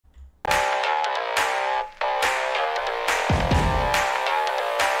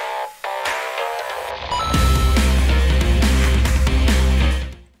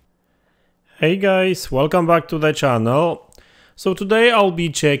Hey guys, welcome back to the channel. So today I'll be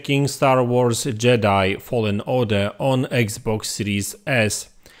checking Star Wars Jedi Fallen Order on Xbox Series S.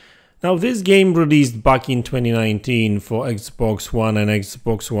 Now this game released back in 2019 for Xbox One and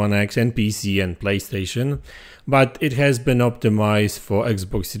Xbox One X and PC and PlayStation, but it has been optimized for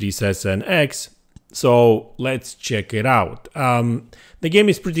Xbox Series S and X. So let's check it out. The game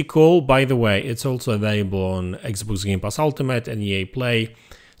is pretty cool. By the way, it's also available on Xbox Game Pass Ultimate and EA Play.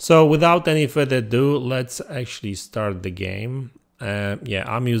 So without any further ado, let's actually start the game. Yeah,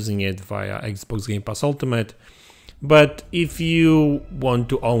 I'm using it via Xbox Game Pass Ultimate. But if you want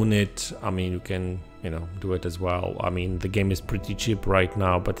to own it, I mean, you can, do it as well. I mean, the game is pretty cheap right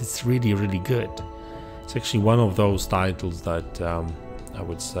now, but it's really, really good. It's actually one of those titles that I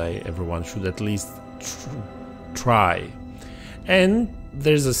would say everyone should at least try. And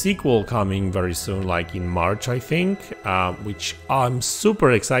there's a sequel coming very soon, like in March, I think, which I'm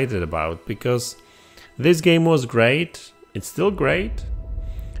super excited about because this game was great. It's still great.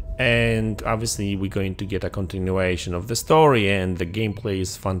 And obviously we're going to get a continuation of the story, and the gameplay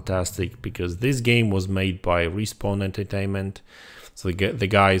is fantastic because this game was made by Respawn Entertainment. So the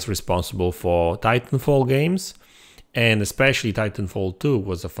guy is responsible for Titanfall games, and especially Titanfall 2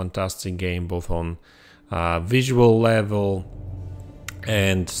 was a fantastic game, both on visual level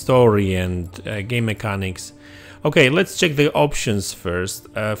and story and game mechanics. Okay, let's check the options first.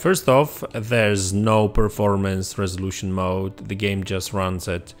 First off, there's no performance resolution mode. The game just runs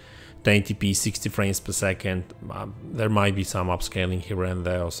at 1080p 60 frames per second. There might be some upscaling here and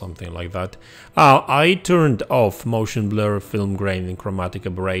there or something like that. I turned off motion blur, film grain and chromatic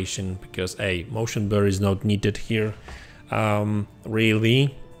aberration because motion blur is not needed here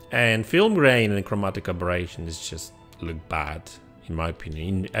really, and film grain and chromatic aberration is just look bad in my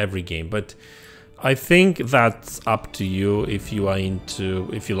opinion in every game, but I think that's up to you. If you are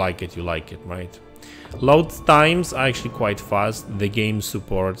if you like it, you like it, right? Load times are actually quite fast. The game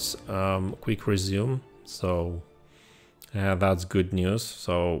supports quick resume, so that's good news.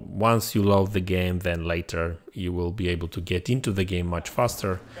 So once you load the game, then later you will be able to get into the game much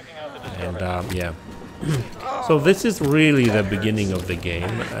faster. And yeah, so this is really the beginning of the game,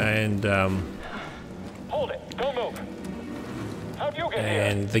 and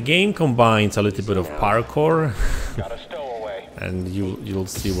and the game combines a little bit of parkour and you'll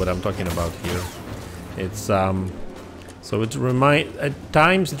see what I'm talking about here. It's so at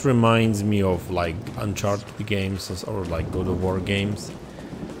times it reminds me of like Uncharted games or like God of War games,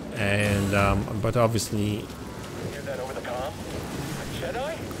 and but obviously. Hear that over the comm? A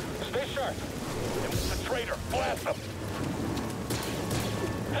Jedi? Stay sharp. It was a traitor. Blast him.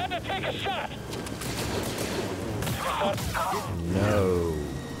 Had to take a shot. No.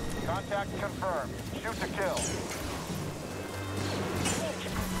 Contact confirmed. Shoot to kill.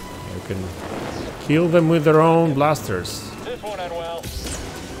 You can kill them with their own blasters. This one went well.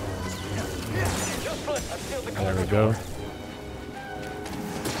 There we go.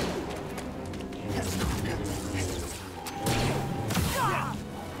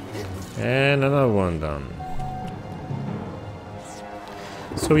 And another one done.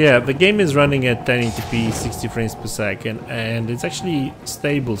 So yeah, the game is running at 1080p 60 frames per second, and it's actually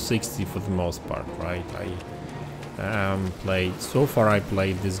stable 60 for the most part, right? So far I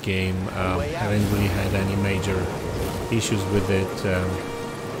played this game, haven't really had any major issues with it.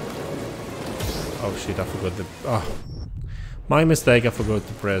 Oh shit, I forgot my mistake, I forgot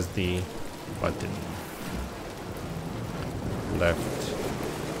to press the button.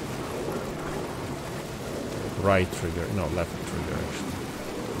 Right trigger, no, left trigger actually.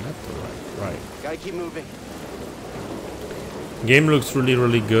 Left or right? Right. Gotta keep moving. Game looks really,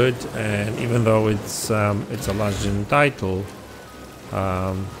 really good, and even though it's a last gen title,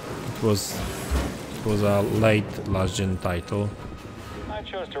 it was a late last gen title. I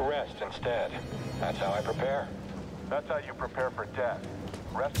chose to rest instead. That's how I prepare. That's how you prepare for death.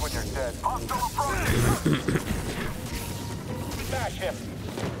 Rest when you're dead. Hostile approach! Smash him!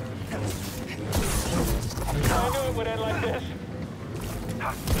 I knew it would end like this.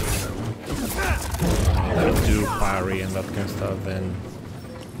 If you do parry and that kind of stuff, then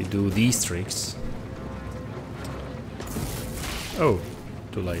you do these tricks. Oh,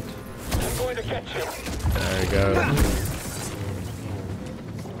 too late. I'm going to catch you. There you go.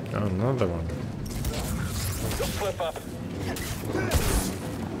 Oh, another one. Don't flip up.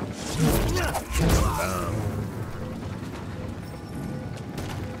 Down.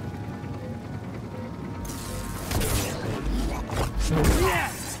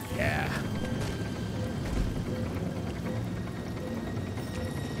 Yeah.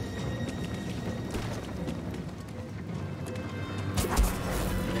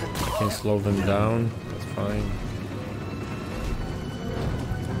 can can slow them down. That's fine.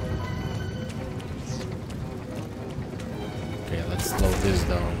 Okay, let's slow this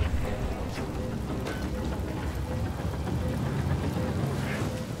down.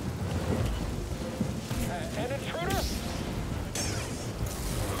 An intruder?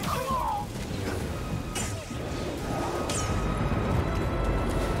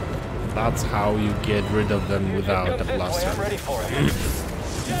 That's how you get rid of them without the I'm blaster. ready for it.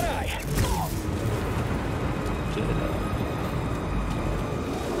 Jedi!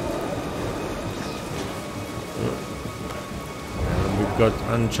 And we've got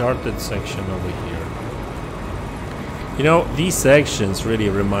Uncharted section over here. You know, these sections really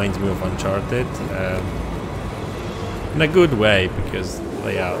reminds me of Uncharted in a good way, because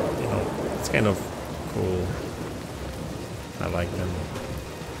they are, you know, it's kind of cool. I like them.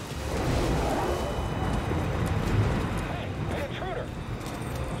 Hey, intruder!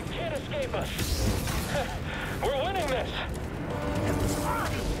 You can't escape us. We're winning this.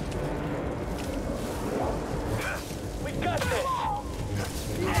 We got this.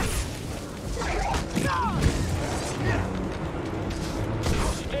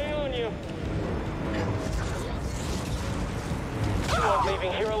 Stay on you. You aren't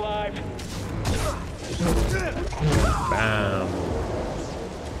leaving here alive. Bam.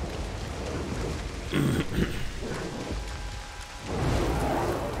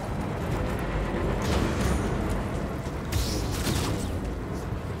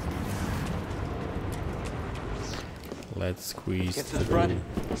 Let's squeeze Get to the through. front.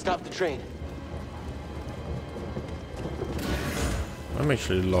 Stop the train. I'm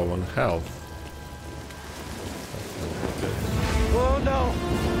actually low on health. Oh no!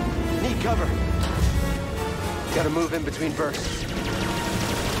 Need cover. Gotta move in between bursts.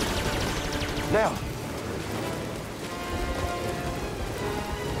 Now.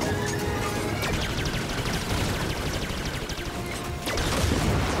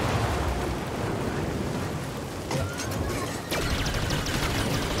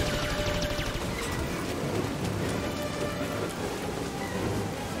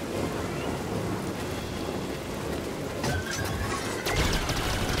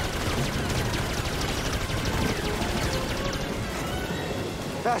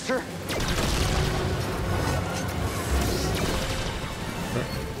 Faster.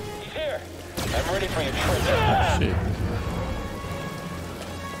 He's here. I'm ready for you, Trent. Shit.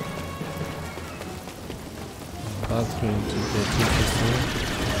 That's going to get interesting.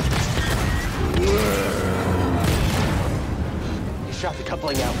 You shot the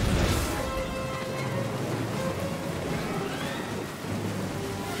coupling out.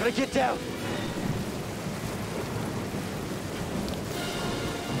 Gotta get down.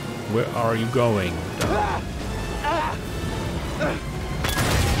 Where are you going?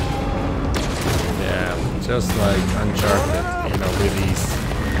 Yeah, just like Uncharted, you know, with these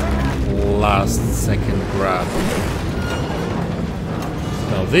last second grab.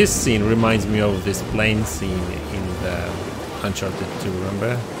 Now this scene reminds me of this plane scene in the Uncharted 2,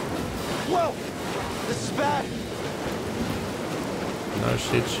 remember? Whoa! This is bad. No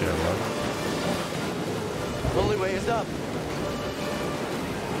shit, Sherlock. Only way is up.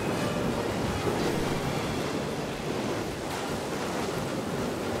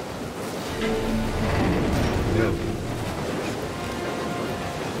 Good.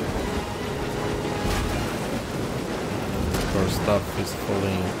 Our stuff is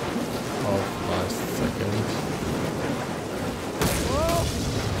falling off last second.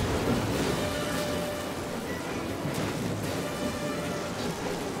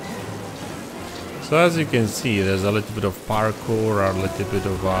 So as you can see, there's a little bit of parkour, a little bit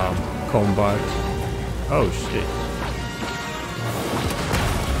of combat. Oh shit.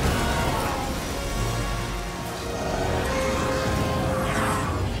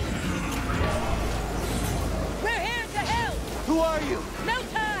 We're here to help! Who are you? No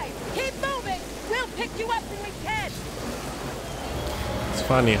time! Keep moving! We'll pick you up when we can! It's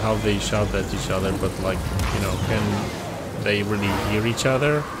funny how they shout at each other, but like, you know, can they really hear each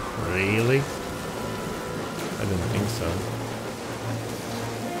other? Really? I don't think so.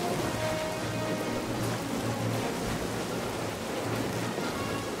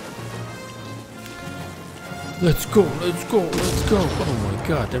 Let's go, let's go, let's go. Oh my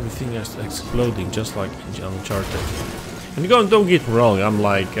god, everything is exploding just like in Uncharted. And don't get me wrong, I'm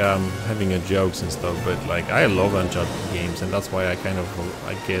like having a jokes and stuff, but like I love Uncharted games, and that's why I kind of,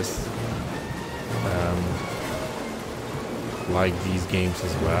 I guess, like these games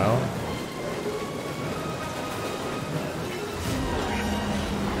as well.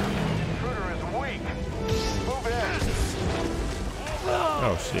 Intruder is weak. Move in.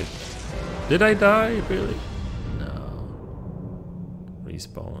 Oh shit. Did I die? Really? No.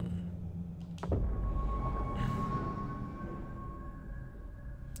 Respawn.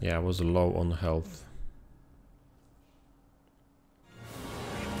 Yeah, I was low on health.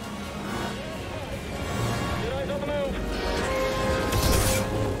 Jedi's on the move.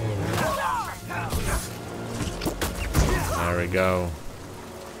 There we go.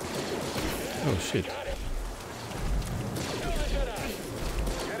 Oh shit.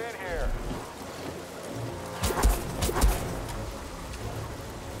 Get in here.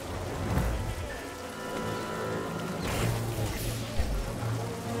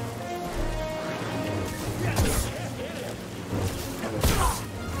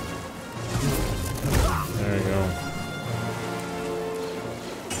 There we go.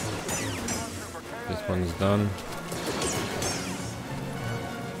 This one's done.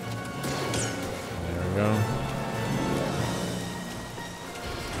 There we go.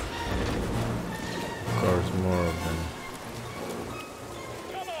 Of course, more of them.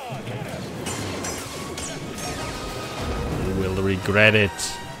 You will regret it.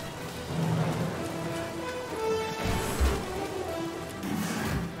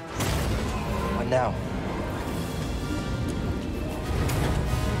 What now?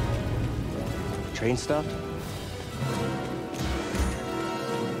 Train stopped?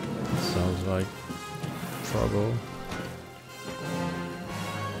 Sounds like trouble.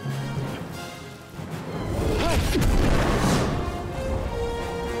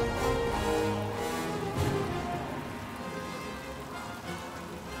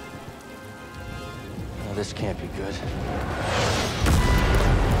 Oh, this can't be good.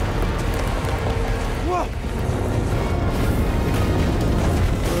 Whoa!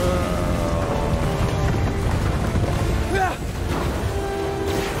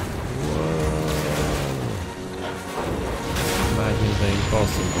 Imagine the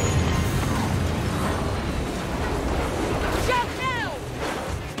impossible. Jump now!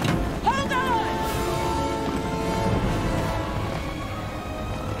 Hold on!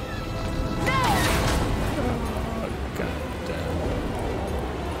 No! God damn.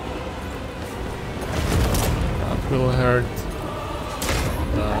 That will hurt.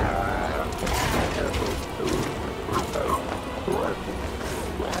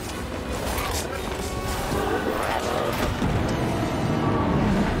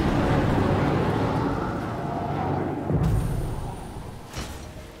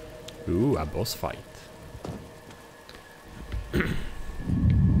 Ooh, a boss fight.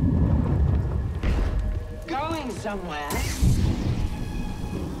 Going somewhere?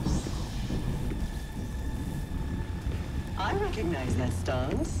 I recognize that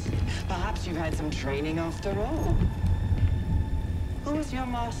stance. Perhaps you've had some training after all. Who was your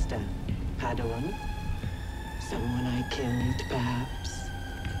master? Padawan? Someone I killed, perhaps?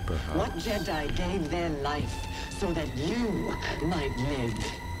 Perhaps. What Jedi gave their life so that you might live?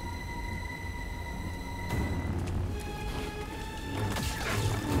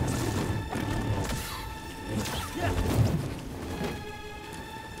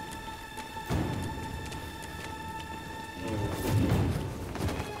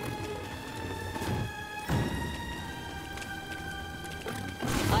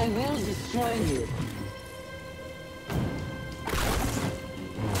 I will destroy you.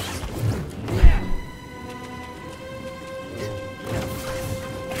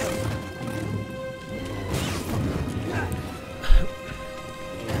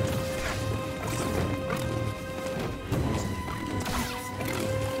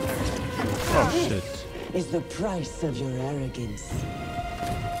 Oh shit. Is the price of your arrogance.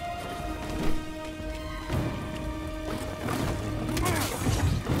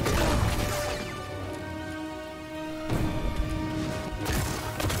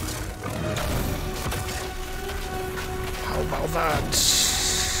 How about that?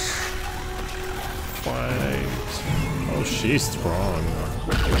 Fight. Oh, she's strong.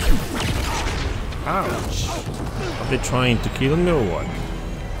 Ouch. Are they trying to kill me or what?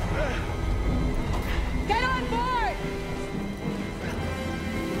 Get on board!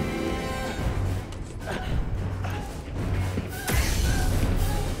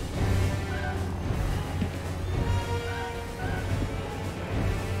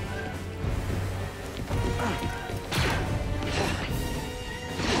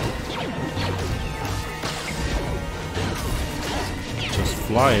 Just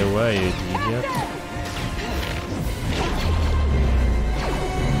fly away, you idiot.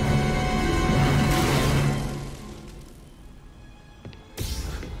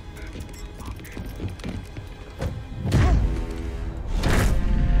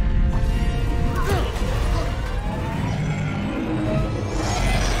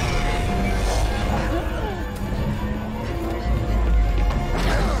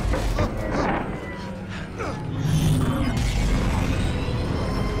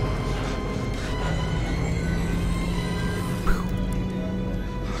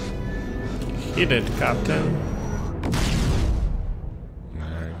 Hit it, Captain.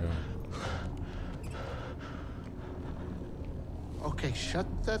 There you go. Okay, shut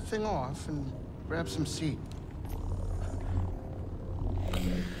that thing off and grab some seat.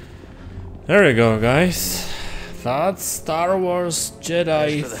 There you go, guys. That's Star Wars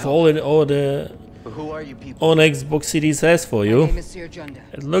Jedi Fallen Order Who are you people? on Xbox Series S for you.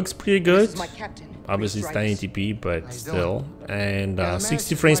 It looks pretty good. This is my captain. Obviously it's 1080p, but you still. And Yeah,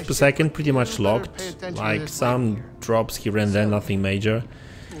 60 managed frames to per watch second, it. pretty much You better locked. pay attention to Like this some light here. drops here and there, nothing major.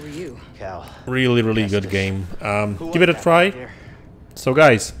 Who are you? Cal. Really good game. Give it a was that try. back there? So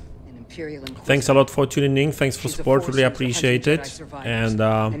guys, An Imperial Inquisitor. thanks a lot for tuning in. Thanks for She's a support. force Really user appreciate hunting it. Jedi survivors. And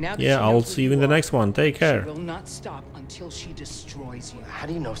now that yeah, she I'll knows see who you in the are, next one. Take care. She will not stop until she destroys you. How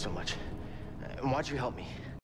do you know so much? And why'd you help me?